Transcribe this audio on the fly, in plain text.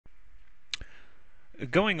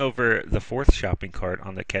Going over the fourth shopping cart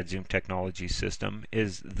on the Kadzoom technology system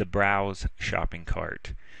is the Browse shopping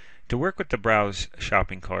cart. To work with the Browse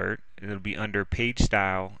shopping cart, it'll be under Page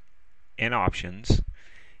Style and Options.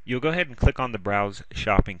 You'll go ahead and click on the Browse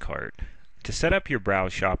shopping cart. To set up your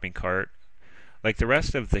Browse shopping cart, like the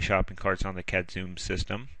rest of the shopping carts on the Kadzoom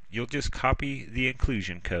system, you'll just copy the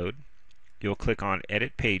inclusion code. You'll click on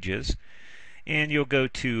Edit Pages, and you'll go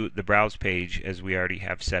to the Browse page as we already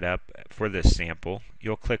have set up for this sample.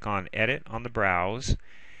 You'll click on Edit on the Browse,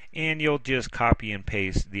 and you'll just copy and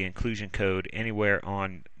paste the inclusion code anywhere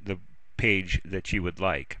on the page that you would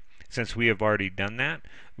like. Since we have already done that,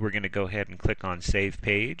 we're going to go ahead and click on Save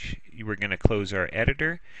Page. We're going to close our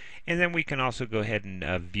editor, and then we can also go ahead and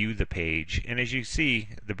view the page. And as you see,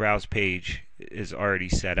 the Browse page is already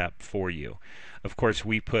set up for you. Of course,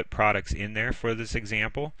 we put products in there for this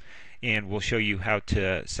example, and we'll show you how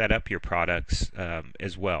to set up your products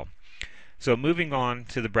as well. So moving on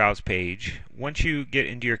to the Browse page, once you get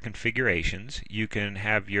into your configurations, you can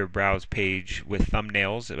have your Browse page with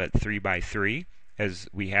thumbnails at 3x3 as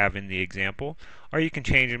we have in the example, or you can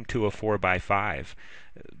change them to a 4x5.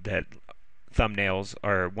 That thumbnails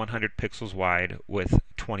are 100 pixels wide with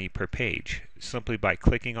 20 per page, simply by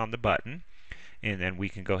clicking on the button. And then we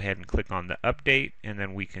can go ahead and click on the update, and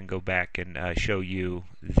then we can go back and show you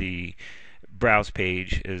the Browse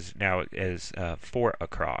page is now as 4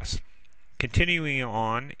 across. Continuing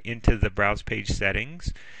on into the Browse page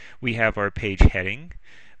settings, we have our page heading,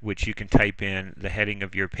 which you can type in the heading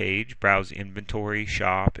of your page, browse inventory,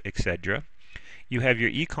 shop, etc. You have your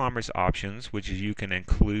e-commerce options, which is you can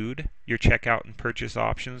include your checkout and purchase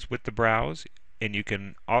options with the Browse, and you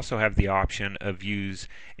can also have the option of use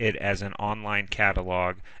it as an online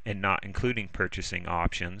catalog and not including purchasing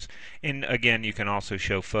options. And again, you can also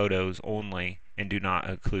show photos only and do not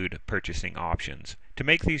include purchasing options. To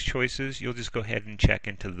make these choices, you'll just go ahead and check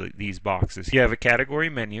into these boxes. You have a category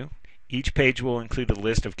menu. Each page will include a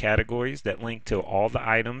list of categories that link to all the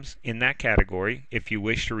items in that category. If you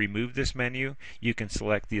wish to remove this menu, you can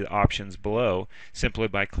select the options below simply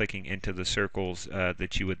by clicking into the circles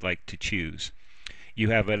that you would like to choose.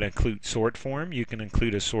 You have an include sort form. You can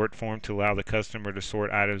include a sort form to allow the customer to sort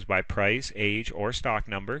items by price, age, or stock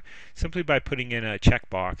number simply by putting in a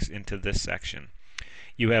checkbox into this section.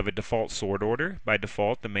 You have a default sort order. By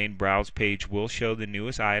default, the main Browse page will show the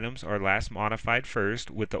newest items are last modified first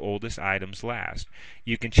with the oldest items last.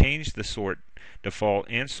 You can change the sort default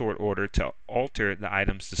and sort order to alter the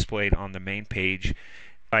items displayed on the main page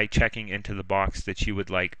by checking into the box that you would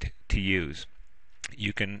like to use.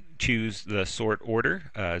 You can choose the sort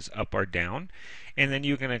order as up or down, and then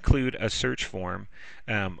you can include a search form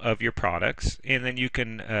of your products, and then you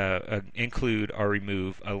can include or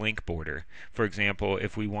remove a link border. For example,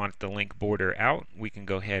 if we want the link border out, we can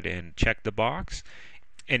go ahead and check the box.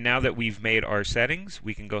 And now that we've made our settings,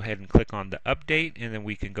 we can go ahead and click on the update, and then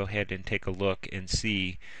we can go ahead and take a look and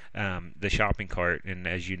see the shopping cart. And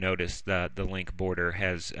as you notice, the link border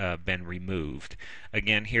has been removed.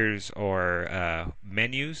 Again, here's our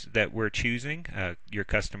menus that we're choosing. Your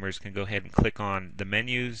customers can go ahead and click on the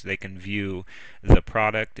menus. They can view the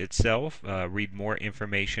product itself, read more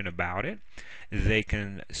information about it. They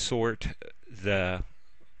can sort the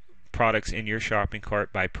products in your shopping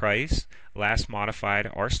cart by price, last modified,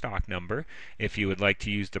 or stock number if you would like to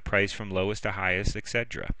use the price from lowest to highest,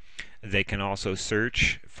 etc. They can also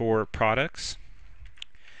search for products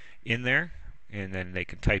in there, and then they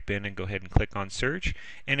can type in and go ahead and click on search,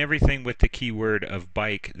 and everything with the keyword of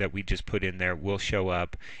bike that we just put in there will show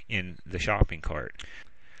up in the shopping cart.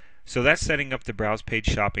 So that's setting up the Browse page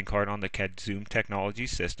shopping cart on the Kadzoom technology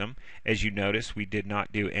system. As you notice, we did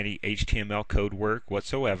not do any HTML code work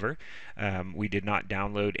whatsoever. We did not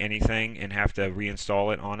download anything and have to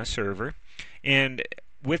reinstall it on a server. And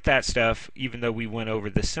with that stuff, even though we went over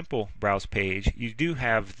the simple Browse page, you do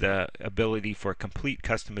have the ability for complete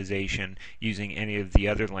customization using any of the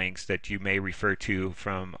other links that you may refer to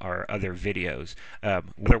from our other videos.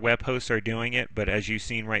 Other web hosts are doing it, but as you've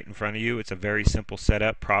seen right in front of you, it's a very simple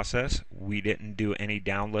setup process. We didn't do any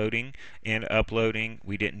downloading and uploading.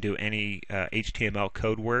 We didn't do any HTML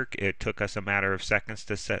code work. It took us a matter of seconds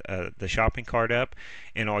to set the shopping cart up,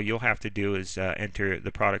 and all you'll have to do is enter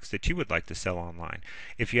the products that you would like to sell online.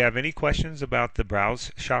 If you have any questions about the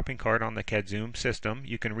Browse shopping cart on the Kadzoom system,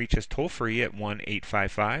 you can reach us toll free at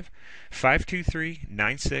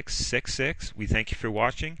 1-855-523-9666. We thank you for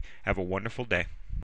watching. Have a wonderful day.